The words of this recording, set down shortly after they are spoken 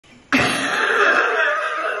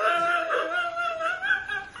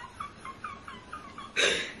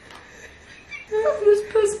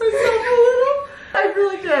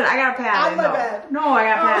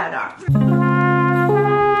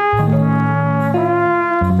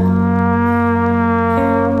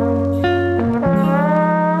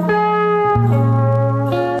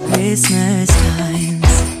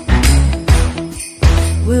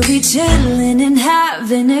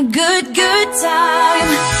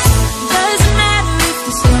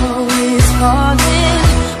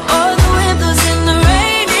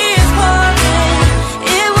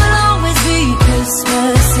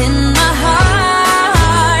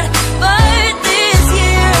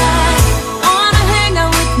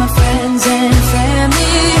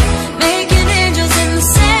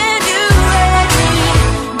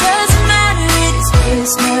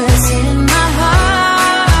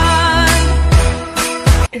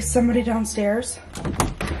downstairs.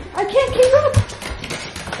 I can't keep up.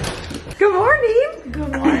 Good morning.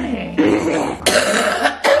 Good morning.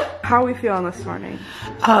 How are we feeling this morning?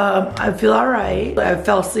 I feel all right. I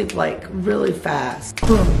fell asleep like really fast.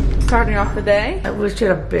 Starting off the day. I wish you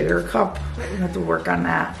had a bigger cup. We have to work on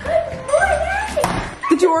that.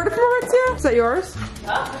 Did you order from Aritzia? Is that yours?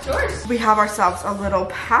 Oh, it's yours. We have ourselves a little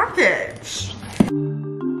package.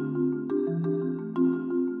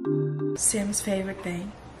 Sam's favorite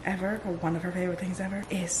thing ever, or one of her favorite things ever,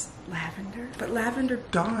 is lavender. But lavender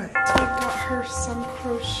died. So I got her some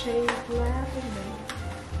crocheted lavender.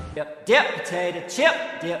 Dip, dip, potato chip.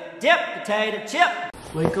 Dip, dip, potato chip.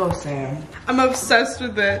 Way to go, Sam. I'm obsessed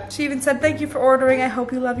with it. She even said, thank you for ordering. I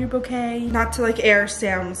hope you love your bouquet. Not to like air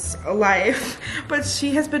Sam's life, but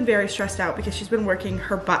she has been very stressed out because she's been working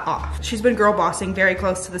her butt off. She's been girl bossing very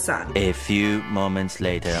close to the sun. A few moments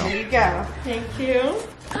later. There you go. Thank you.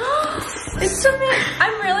 It's so big.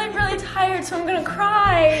 I'm really tired, so I'm gonna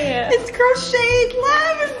cry. It's crocheted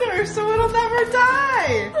lavender, so it'll never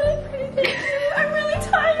die. I'm really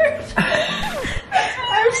tired.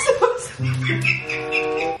 I'm so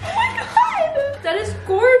sorry. Oh my god! That is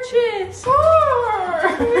gorgeous. I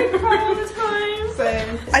cry all the time.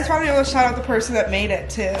 Same. I just want to be able to shout out the person that made it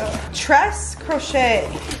too. Tress Crochet.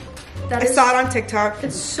 I saw it on TikTok.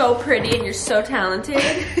 It's so pretty and you're so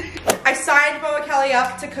talented. I signed Boa Kelly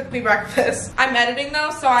up to cook me breakfast. I'm editing though,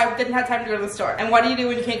 so I didn't have time to go to the store. And what do you do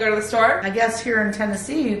when you can't go to the store? I guess here in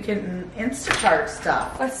Tennessee you can Instacart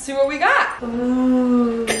stuff. Let's see what we got.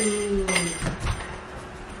 Ooh.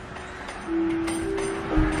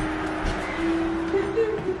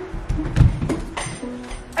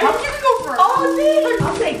 I think you can go first. Oh, me!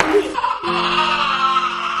 I'll take me.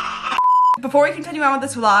 Before we continue on with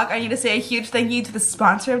this vlog, I need to say a huge thank you to the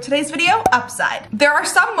sponsor of today's video, Upside. There are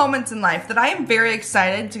some moments in life that I am very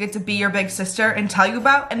excited to get to be your big sister and tell you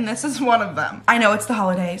about, and this is one of them. I know it's the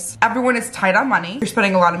holidays. Everyone is tight on money. You're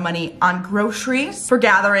spending a lot of money on groceries, for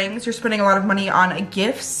gatherings. You're spending a lot of money on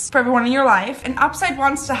gifts for everyone in your life, and Upside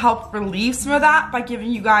wants to help relieve some of that by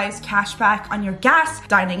giving you guys cash back on your gas,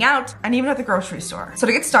 dining out, and even at the grocery store. So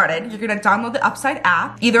to get started, you're gonna download the Upside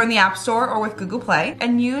app, either in the App Store or with Google Play,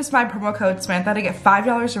 and use my promo code Samantha to get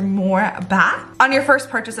 $5 or more back on your first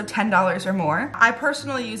purchase of $10 or more. I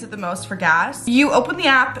personally use it the most for gas. You open the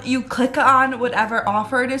app, you click on whatever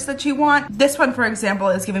offer it is that you want. This one, for example,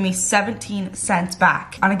 is giving me 17 cents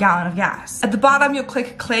back on a gallon of gas. At the bottom, you'll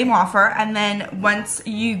click claim offer, and then once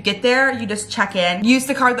you get there, you just check in, use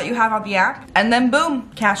the card that you have on the app, and then boom,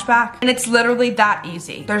 cash back. And it's literally that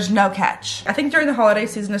easy. There's no catch. I think during the holiday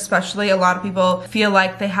season especially, a lot of people feel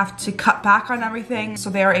like they have to cut back on everything so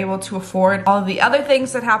they are able to afford all of the other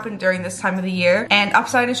things that happen during this time of the year. And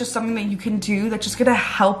Upside is just something that you can do that's just gonna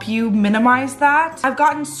help you minimize that. I've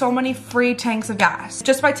gotten so many free tanks of gas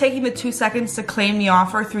just by taking the 2 seconds to claim the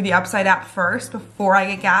offer through the Upside app first before I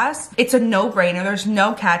get gas. It's a no-brainer. There's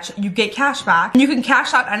no catch. You get cash back. And you can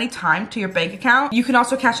cash out anytime to your bank account. You can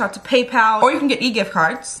also cash out to PayPal, or you can get e-gift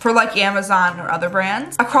cards for like Amazon or other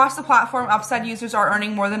brands. Across the platform, Upside users are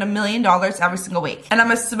earning more than $1 million every single week. And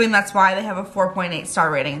I'm assuming that's why they have a 4.8 star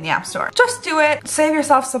rating in the App Store. Just do it. Save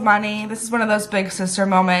yourself some money. This is one of those big sister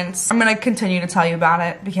moments. I'm gonna continue to tell you about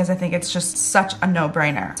it because I think it's just such a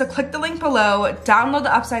no-brainer. So click the link below, download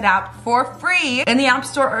the Upside app for free in the App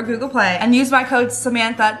Store or Google Play, and use my code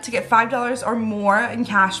Samantha to get $5 or more in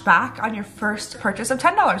cash back on your first purchase of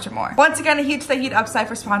 $10 or more. Once again, a huge thank you to Upside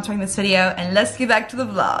for sponsoring this video, and let's get back to the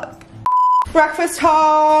vlog. Breakfast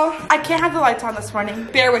haul. I can't have the lights on this morning.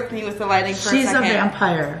 Bear with me with the lighting for a second. She's a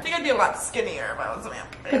vampire. I think I'd be a lot skinnier if I was a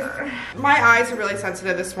vampire. My eyes are really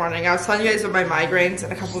sensitive this morning. I was telling you guys about my migraines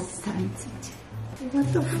and a couple of...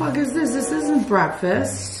 What the fuck is this? This isn't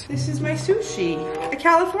breakfast. This is my sushi. A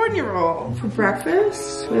California roll. For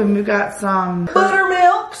breakfast? And we got some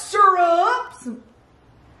buttermilk syrup.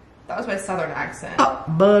 That was my southern accent.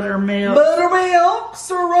 Buttermilk. Buttermilk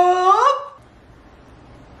syrup.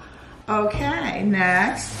 Okay,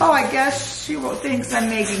 next. Oh, I guess she thinks I'm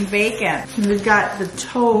making bacon. And we've got the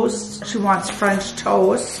toast. She wants French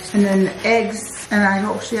toast. And then eggs. And I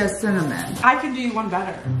hope she has cinnamon. I can do you one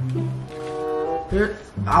better. Here,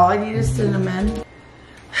 all I need is cinnamon.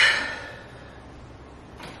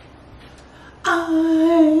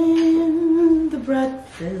 I'm the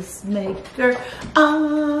breakfast maker.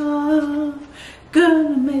 I'm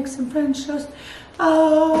gonna make some French toast.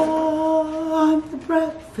 Oh, I'm the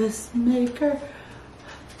breakfast maker.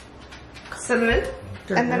 Cinnamon.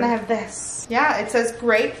 And then I have this. Yeah, it says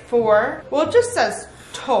great for, well, it just says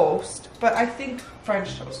toast, but I think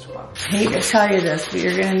French toast muffins. I hate to tell you this, but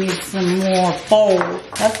you're gonna need some more bowl.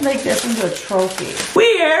 Let's make this into a trophy.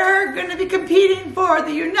 We are gonna be competing for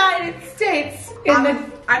the United States in the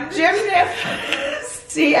gymnastics.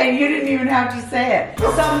 See, and you didn't even have to say it.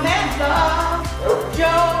 Samantha,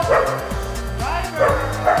 Joe,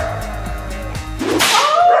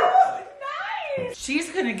 oh, nice.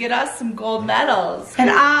 She's gonna get us some gold medals.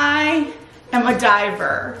 And I am a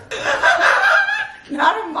diver.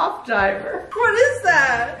 Not a muff diver. What is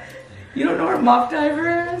that? You don't know what a muff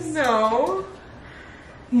diver is? No.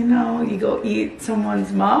 You know, you go eat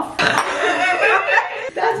someone's muff.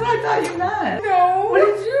 That's what I thought you meant. No. What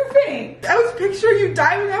did you think? I was picturing you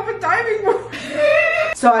diving up a diving board.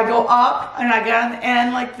 So I go up and I get on the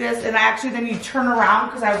end like this, and then you turn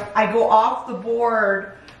around because I go off the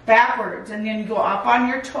board backwards, and then you go up on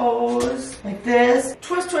your toes like this.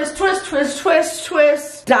 Twist, twist, twist, twist, twist,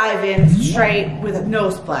 twist. Dive in straight with no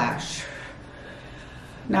splash.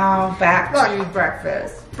 Now back to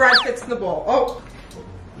breakfast. Bread fits in the bowl. Oh.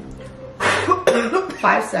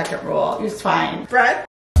 5-second rule. It's fine. Bread.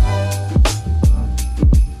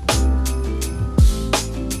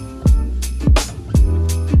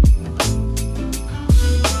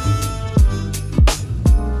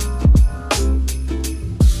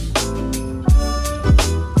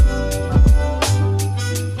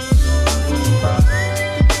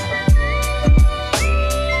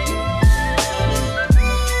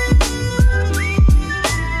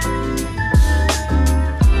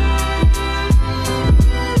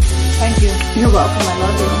 You're welcome, I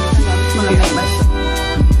love you. I'm gonna make myself.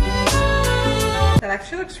 That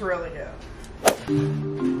actually looks really good.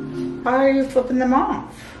 Why are you flipping them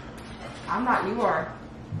off? I'm not, you are.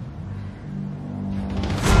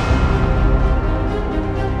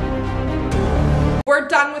 We're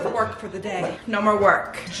done with work for the day. No more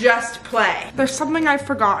work, just play. There's something I've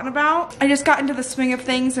forgotten about. I just got into the swing of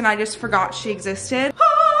things and I just forgot she existed.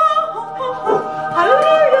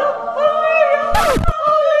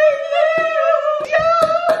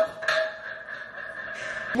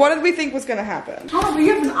 What did we think was gonna happen? Oh, we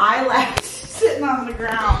have an eyelash sitting on the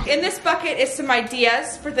ground. In this bucket is some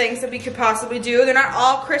ideas for things that we could possibly do. They're not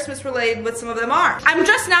all Christmas related, but some of them are. I'm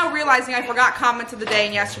just now realizing I forgot comment of the day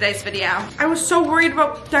in yesterday's video. I was so worried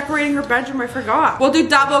about decorating her bedroom, I forgot. We'll do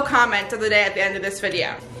double comment of the day at the end of this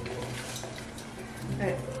video.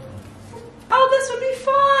 Okay. Oh, this would be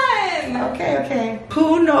fun. Okay.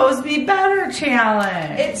 Who knows me better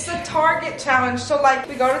challenge. It's the Target challenge. So like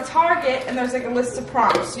we go to Target and there's like a list of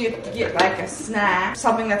prompts. So you have to get like a snack,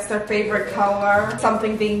 something that's their favorite color,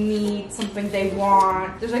 something they need, something they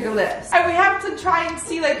want. There's like a list. And we have to try and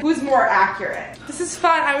see like who's more accurate. This is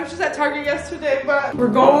fun. I was just at Target yesterday, but we're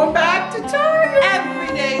going back to Target. Every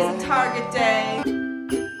day is a Target day.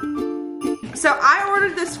 So I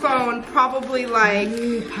ordered this phone probably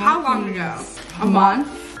like, how long ago? A month?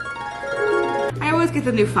 I always get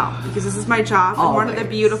the new phone because this is my job. And one of the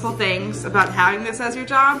beautiful things about having this as your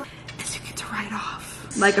job is you get to write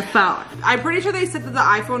off like a phone. I'm pretty sure they said that the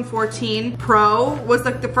iPhone 14 Pro was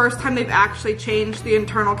like the first time they've actually changed the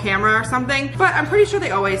internal camera or something. But I'm pretty sure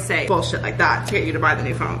they always say bullshit like that to get you to buy the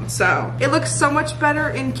new phone. So it looks so much better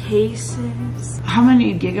in cases. How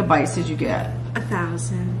many gigabytes did you get?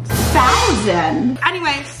 1,000. 1,000?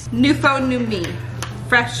 Anyways, new phone, new me.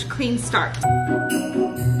 Fresh, clean start.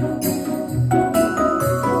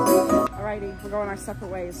 Alrighty, we're going our separate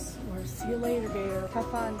ways. We'll see you later, Gator. Have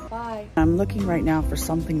fun. Bye. I'm looking right now for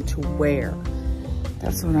something to wear.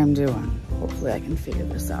 That's what I'm doing. Hopefully I can figure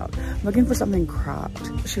this out. I'm looking for something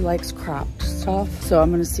cropped. She likes cropped stuff, so I'm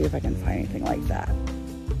gonna see if I can find anything like that.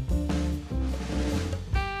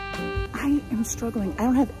 I am struggling. I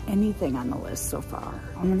don't have anything on the list so far.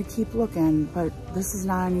 I'm gonna keep looking, but this is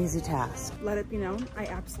not an easy task. Let it be known, I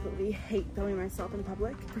absolutely hate filming myself in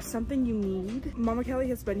public. For something you need, Mama Kelly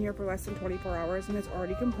has been here for less than 24 hours and has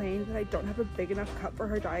already complained that I don't have a big enough cup for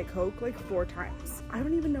her Diet Coke like 4 times. I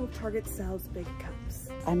don't even know if Target sells big cups.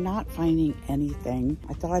 I'm not finding anything.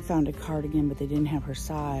 I thought I found a cardigan, but they didn't have her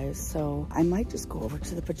size. So I might just go over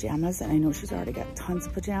to the pajamas, and I know she's already got tons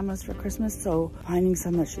of pajamas for Christmas. So finding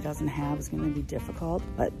some that she doesn't have is gonna be difficult,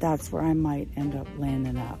 but that's where I might end up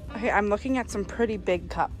landing up. Okay, I'm looking at some pretty big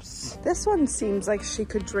cups. This one seems like she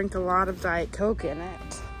could drink a lot of Diet Coke in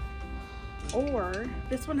it. Or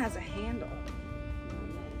this one has a handle.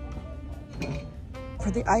 For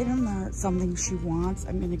the item that's something she wants,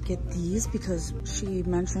 I'm gonna get these because she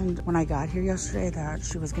mentioned when I got here yesterday that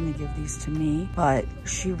she was gonna give these to me, but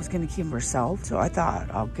she was gonna keep them herself. So I thought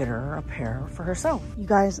I'll get her a pair for herself. You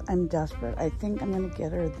guys, I'm desperate. I think I'm gonna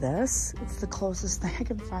get her this. It's the closest thing I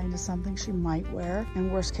can find to something she might wear.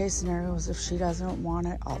 And worst case scenario is if she doesn't want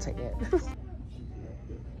it, I'll take it.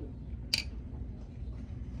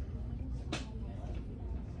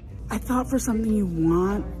 thought for something you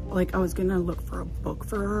want, like I was gonna look for a book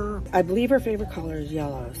for her. I believe her favorite color is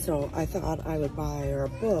yellow, so I thought I would buy her a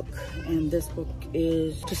book. And this book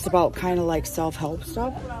is just about kind of like self-help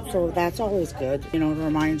stuff. So that's always good, you know, to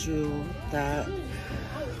remind you that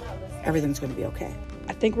everything's gonna be okay.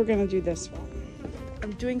 I think we're gonna do this one.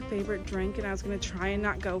 I'm doing favorite drink and I was gonna try and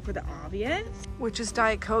not go for the obvious, which is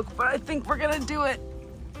Diet Coke, but I think we're gonna do it.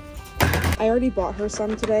 I already bought her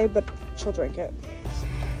some today, but she'll drink it.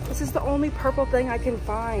 This is the only purple thing I can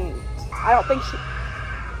find. I don't think she...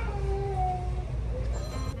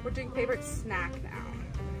 We're doing favorite snack now.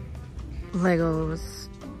 Legos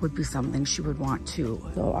would be something she would want too.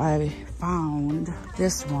 So I found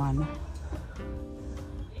this one.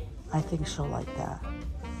 I think she'll like that.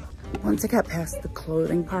 Once I got past the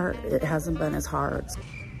clothing part, it hasn't been as hard.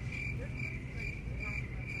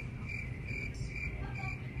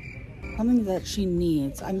 Something that she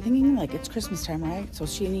needs. I'm thinking like it's Christmas time, right? So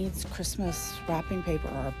she needs Christmas wrapping paper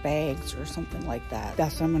or bags or something like that.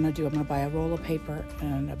 That's what I'm gonna do. I'm gonna buy a roll of paper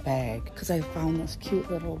and a bag because I found this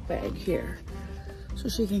cute little bag here. So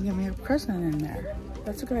she can give me a present in there.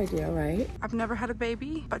 That's a good idea, right? I've never had a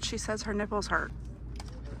baby, but she says her nipples hurt.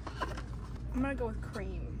 I'm gonna go with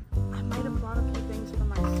cream. I might have bought a few things for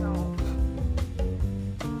myself.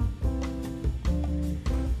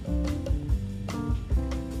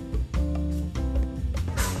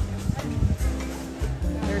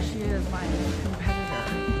 There she is, my competitor.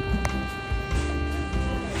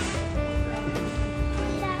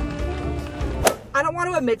 I don't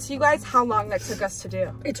want to admit to you guys how long that took us to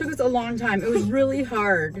do. It took us a long time. It was really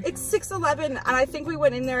hard. It's 6:11 and I think we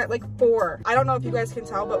went in there at like 4. I don't know if you guys can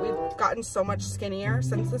tell, but we've gotten so much skinnier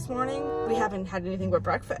since this morning. We haven't had anything but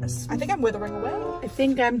breakfast. I think I'm withering away. I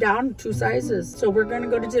think I'm down 2 sizes. So we're gonna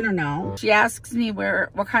go to dinner now. She asks me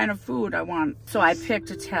what kind of food I want. So I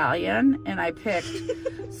picked Italian and I picked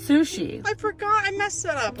sushi. I forgot, I messed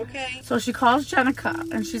that up, okay? So she calls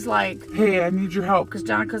Jenica and she's like, hey, I need your help. because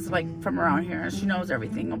Jenica's like from around here and she knows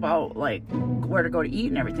everything about like where to go to eat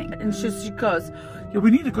and everything. And she goes, Yeah,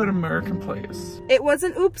 we need to go to American Place. it was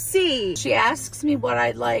an oopsie. She asks me what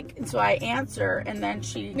I'd like, and so I answer, and then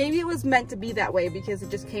maybe it was meant to be that way because it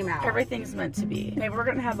just came out. Everything's meant to be. Maybe we're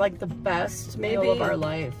gonna have like the best meal of our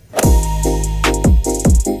life.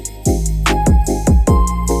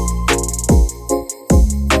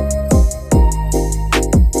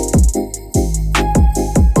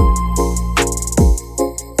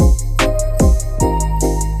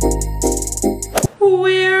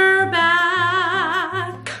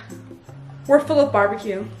 We're full of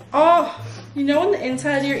barbecue. Oh, you know when the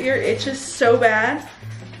inside of your ear itches so bad?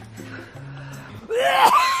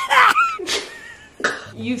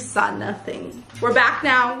 You saw nothing. We're back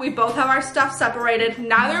now. We both have our stuff separated.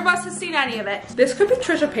 Neither of us has seen any of it. This could be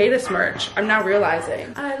Trisha Paytas merch. I'm now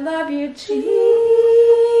realizing. I love you, Jesus.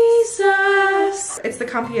 It's the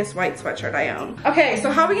comfiest white sweatshirt I own. Okay,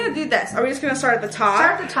 so how are we gonna do this? Are we just gonna start at the top?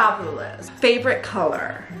 Start at the top of the list. Favorite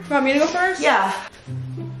color. You want me to go first? Yeah.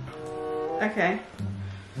 Okay.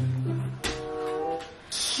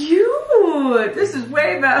 Cute. This is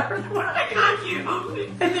way better than what I got you.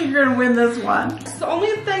 I think you're gonna win this one. It's the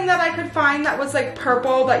only thing that I could find that was like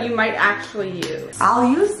purple that you might actually use. I'll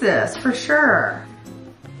use this for sure.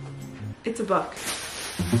 It's a book.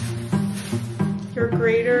 Your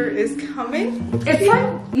grader is coming? It's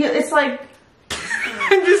like, yeah, it's like,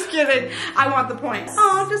 I'm just kidding. I want the points.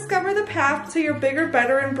 Oh, discover the path to your bigger,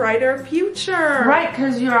 better, and brighter future. right,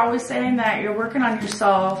 because you're always saying that you're working on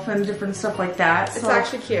yourself and different stuff like that. It's So,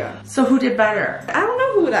 actually cute. so who did better? I don't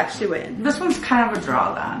know who would actually win. This one's kind of a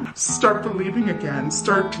draw then. Start believing again,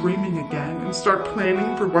 start dreaming again, and start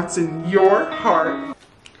planning for what's in your heart.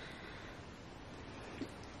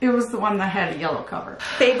 It was the one that had a yellow cover.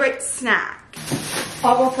 Favorite snack.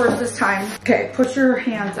 I'll go first this time. Okay, put your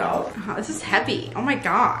hands out. Oh, this is heavy. Oh my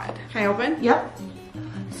god. Can I open? Yep.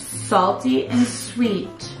 Salty and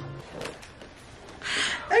sweet.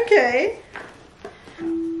 Okay.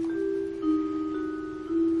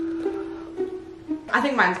 I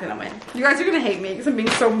think mine's gonna win. You guys are gonna hate me because I'm being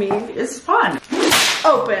so mean. It's fun.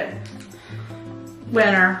 Open.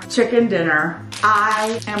 Winner, chicken dinner.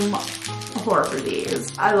 I am a whore for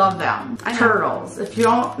these. I love them. I know. Turtles. If you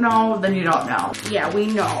don't know, then you don't know. Yeah, we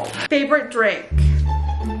know. Favorite drink.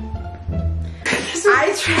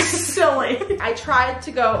 I tried Silly. I tried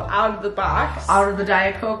to go out of the box. Out of the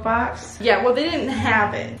Diet Coke box. Yeah, well they didn't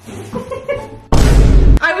have it.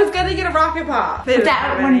 I was gonna get a Rocket Pop. They didn't That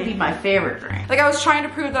have wouldn't any. be my favorite drink. Like I was trying to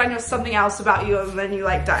prove that I know something else about you other than you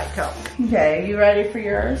like Diet Coke. Okay, you ready for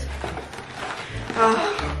yours?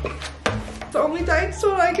 It's the only diet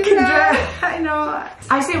soda I can have. I know.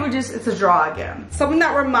 I say it's a draw again. Something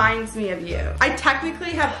that reminds me of you. I technically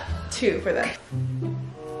have 2 for this.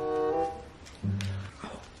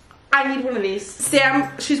 I need one of these.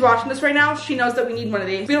 Sam, she's watching this right now. She knows that we need one of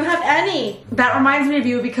these. We don't have any. That reminds me of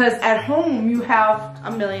you because at home you have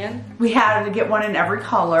a million. We had to get one in every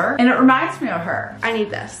color, and it reminds me of her. I need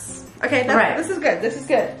this. Okay, right. This is good. This is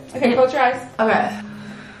good. Okay, close your eyes. Okay.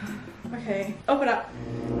 Okay, open up.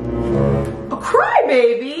 A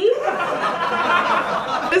crybaby.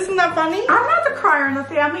 Isn't that funny? I'm not the crier in the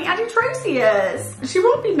family. Auntie Tracy is. She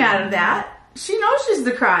won't be mad at that. She knows she's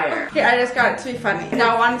the crier. Okay, I just got it to be funny.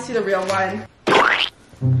 Now I want to see the real one.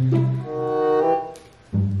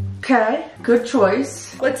 Okay, good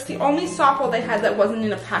choice. Well, it's the only softball they had that wasn't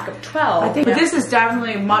in a pack of 12. I think this is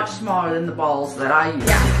definitely much smaller than the balls that I use.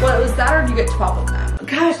 Yeah, well, it was that or do you get 12 of them?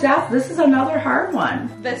 Gosh, this is another hard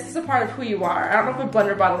one. This is a part of who you are. I don't know if a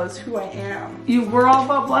blender bottle is who I am. You were all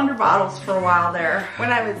about blender bottles for a while there.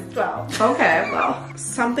 When I was 12. Okay, well.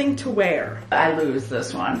 Something to wear. I lose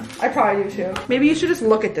this one. I probably do too. Maybe you should just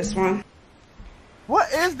look at this one.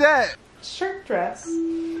 What is that? Shirt dress.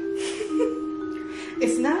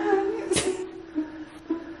 It's nice.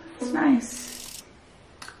 It's nice.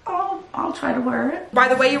 I'll try to wear it. By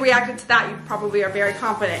the way you reacted to that, you probably are very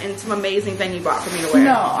confident in some amazing thing you bought for me to wear.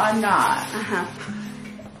 No, I'm not. Uh-huh.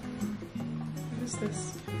 What is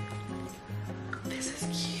this? This is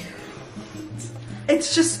cute.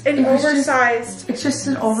 It's just an oversized. It's just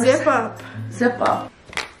an oversized. Zip up. Zip up.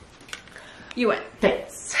 You win.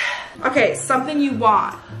 Thanks. Okay, something you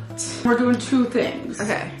want. We're doing 2 things.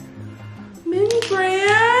 Okay. Mini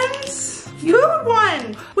brands. Food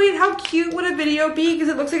one. Wait, how cute would a video be? Because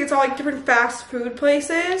it looks like it's all like different fast food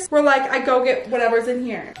places. Where like I go get whatever's in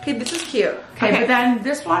here. Okay, this is cute. Okay, but then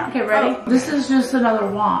this one. Okay, ready? Oh. This is just another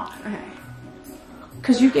want. Okay.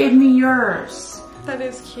 Because you gave me yours. That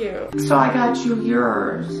is cute. So I got you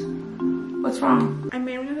yours. What's wrong? I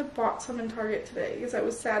may have bought some in Target today because I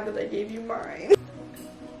was sad that I gave you mine.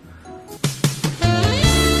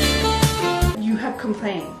 You have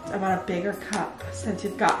complained about a bigger cup since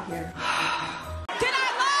you've got here. Did I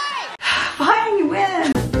lie? Fine, you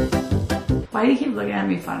win. Why do you keep looking at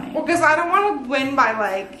me funny? Well, because I don't want to win by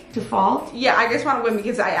like... Default? Yeah, I just want to win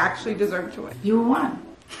because I actually deserve to win. You won.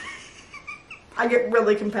 I get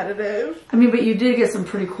really competitive. I mean, but you did get some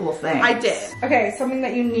pretty cool things. I did. Okay, something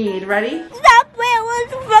that you need. Ready? Stop playing, what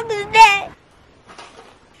the fuck is that?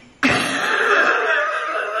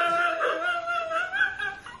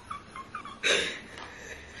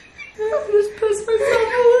 I just pissed myself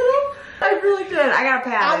a little. I really did. I got a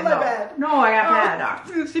pad. On my bed. No, I got a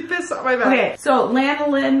pad. She pissed on my bed. Okay, so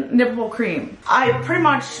lanolin nipple cream. I pretty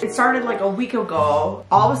much, it started like a week ago.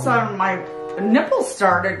 All of a sudden my nipples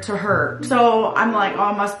started to hurt. So I'm like,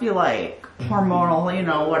 oh, it must be like hormonal, you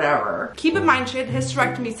know, whatever. Keep in mind, she had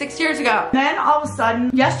hysterectomy 6 years ago. Then all of a sudden,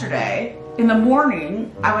 yesterday, in the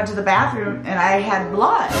morning, I went to the bathroom and I had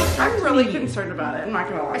blood. I'm really concerned about it, I'm not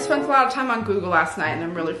gonna lie. I spent a lot of time on Google last night and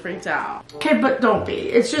I'm really freaked out. Okay, but don't be.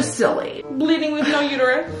 It's just silly. Bleeding with no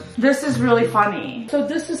uterus. This is really funny. So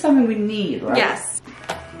this is something we need, right? Yes.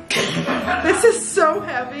 This is so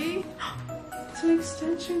heavy. It's an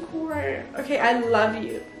extension cord. Okay, I love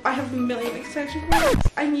you. I have a million extension cords.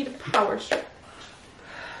 I need a power strip.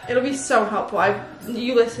 It'll be so helpful.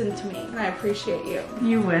 You listen to me and I appreciate you.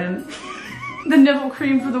 You win. The nipple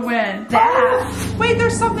cream for the win. That. Wait,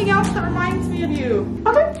 there's something else that reminds me of you.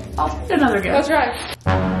 Okay, I'll take another gift. That's right.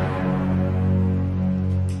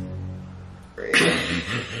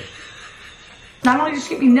 Not only did she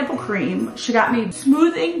get me nipple cream, she got me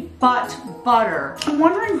smoothing butt butter. I'm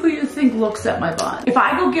wondering who you think looks at my butt. If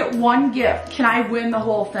I go get one gift, can I win the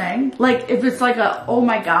whole thing? Like if it's like a, oh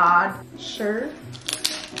my God. Sure.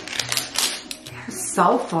 A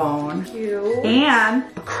cell phone. Cute. And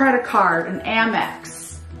a credit card, an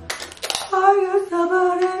Amex. I got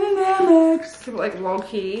somebody in Amex. Like low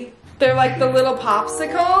key. They're like the little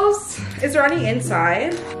popsicles. Is there any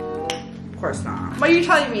inside? Of course not. What are you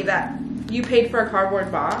telling me that you paid for a cardboard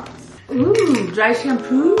box? Ooh, dry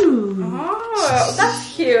shampoo. Oh,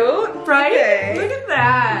 that's cute. Right? Okay. Look at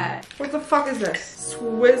that. What the fuck is this?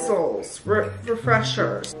 Swizzles,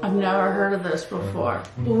 refreshers. I've never heard of this before.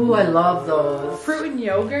 Ooh, I love those. Fruit and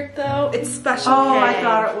yogurt though? It's special Oh, K. I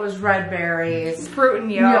thought it was red berries. Fruit and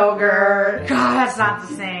yogurt. God, that's not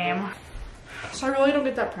the same. So I really don't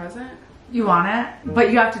get that present? You want it? But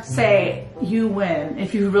you have to say you win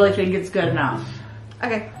if you really think it's good enough.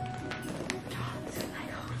 Okay.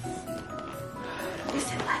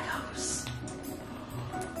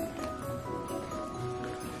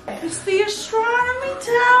 It's the astronomy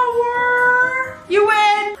tower. You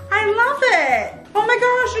win. I I love it. Oh my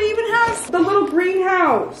gosh, it even has the little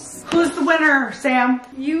greenhouse. Who's the winner, Sam?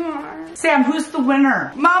 You are. Sam, who's the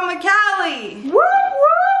winner? Mama Callie. Woo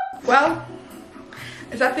woo! Well,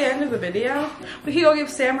 is that the end of the video? We can go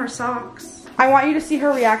give Sam her socks. I want you to see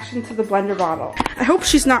her reaction to the blender bottle. I hope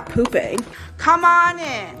she's not pooping. Come on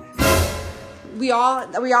in. We all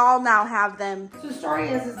now have them. So the story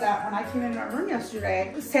is that when I came in my room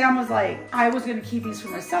yesterday, Sam was like, I was gonna keep these for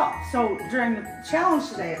myself. So during the challenge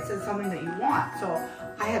today, it said something that you want. So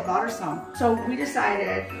I had bought her some. So we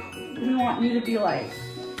decided we want you to be like,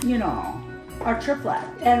 you know, our triplet.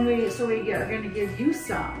 And are gonna give you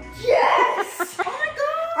some. Yes! Oh my God!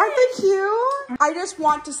 Aren't they cute? I just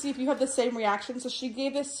want to see if you have the same reaction. So she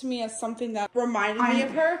gave this to me as something that reminded me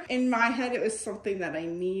of her. In my head, it was something that I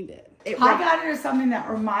needed. I got it as something that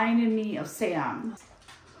reminded me of Sam.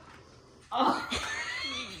 Oh.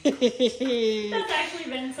 That's actually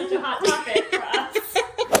been such a hot topic for us.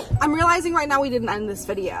 I'm realizing right now we didn't end this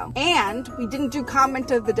video. And we didn't do comment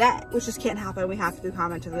of the day, which just can't happen. We have to do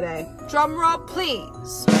comment of the day. Drum roll,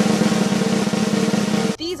 please.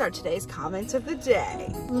 These are today's comments of the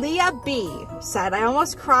day. Leah B said, I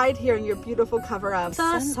almost cried hearing your beautiful cover of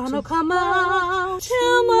The Sun Will Come Out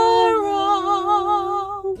Tomorrow.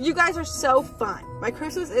 You guys are so fun. My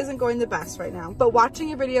Christmas isn't going the best right now, but watching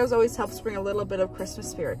your videos always helps bring a little bit of Christmas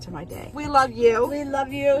spirit to my day. We love you. We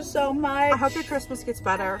love you so much. I hope your Christmas gets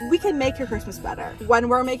better. We can make your Christmas better. When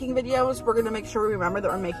we're making videos, we're gonna make sure we remember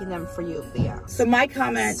that we're making them for you, Leah. So my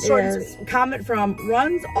comment is comment from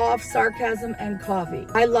Runs Off Sarcasm and Coffee.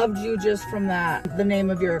 I loved you just from that, the name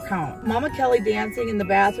of your account. Mama Kelly dancing in the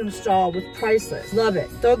bathroom stall was priceless. Love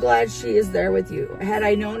it. So glad she is there with you. Had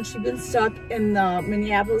I known she'd been stuck in the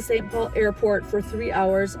Minneapolis-St. Paul airport for 3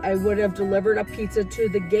 hours, I would have delivered a pizza to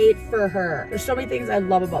the gate for her. There's so many things I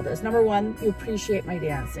love about this. Number one, you appreciate my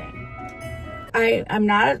dancing. I'm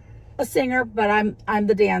not a singer, but I'm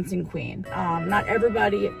the dancing queen. Not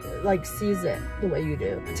everybody like sees it the way you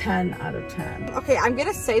do. 10 out of 10. Okay, I'm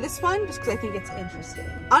gonna say this one just because I think it's interesting.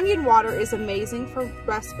 Onion water is amazing for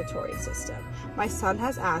respiratory system. My son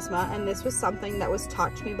has asthma, and this was something that was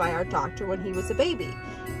taught to me by our doctor when he was a baby.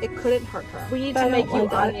 It couldn't hurt her. We need to make you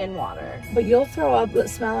onion water. But you'll throw up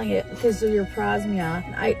smelling it because of your prosmia.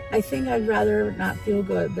 I think I'd rather not feel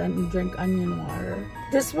good than drink onion water.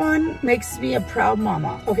 This one makes me a proud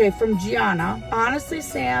mama. Okay, from Gianna. Honestly,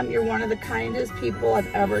 Sam, you're one of the kindest people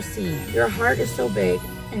I've ever seen. Your heart is so big,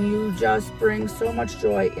 and you just bring so much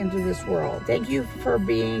joy into this world. Thank you for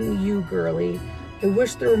being you, girly. I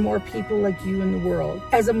wish there were more people like you in the world.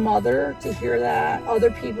 As a mother, to hear that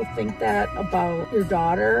other people think that about your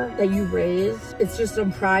daughter that you raised, it's just a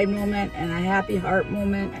pride moment and a happy heart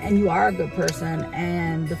moment, and you are a good person,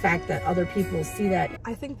 and the fact that other people see that.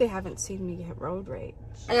 I think they haven't seen me get road rage.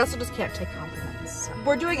 I also just can't take compliments.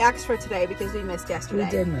 We're doing extra today because we missed yesterday.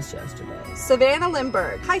 We did miss yesterday. Savannah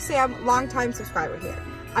Lindbergh. Hi Sam, longtime subscriber here.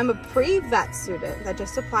 I'm a pre-vet student that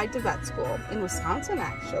just applied to vet school in Wisconsin,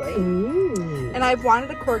 actually. Ooh. And I've wanted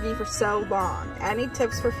a corgi for so long. Any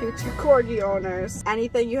tips for future corgi owners?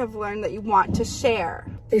 Anything you have learned that you want to share?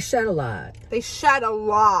 They shed a lot. They shed a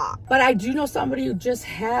lot. But I do know somebody who just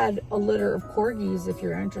had a litter of corgis, if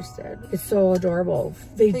you're interested. It's so adorable.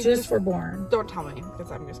 They just were born. Don't tell me, because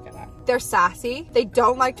I'm just gonna. They're sassy. They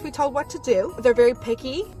don't like to be told what to do. They're very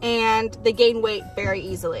picky, and they gain weight very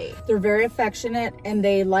easily. They're very affectionate, and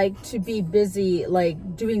they like to be busy,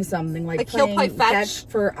 like doing something, like he'll play fetch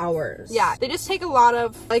for hours. Yeah, they just take a lot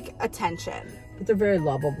of like attention. But they're very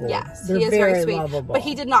lovable. Yes, they're he is very sweet. lovable. But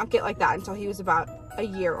he did not get like that until he was about a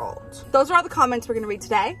year old. Those are all the comments we're gonna read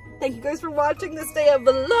today. Thank you guys for watching this day of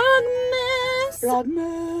Vlogmas.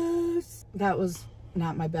 Vlogmas. That was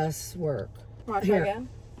not my best work. Want to try again?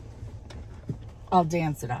 I'll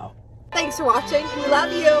dance it out. Thanks for watching. We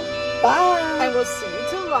love you. Bye. And we'll see you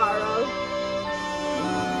tomorrow.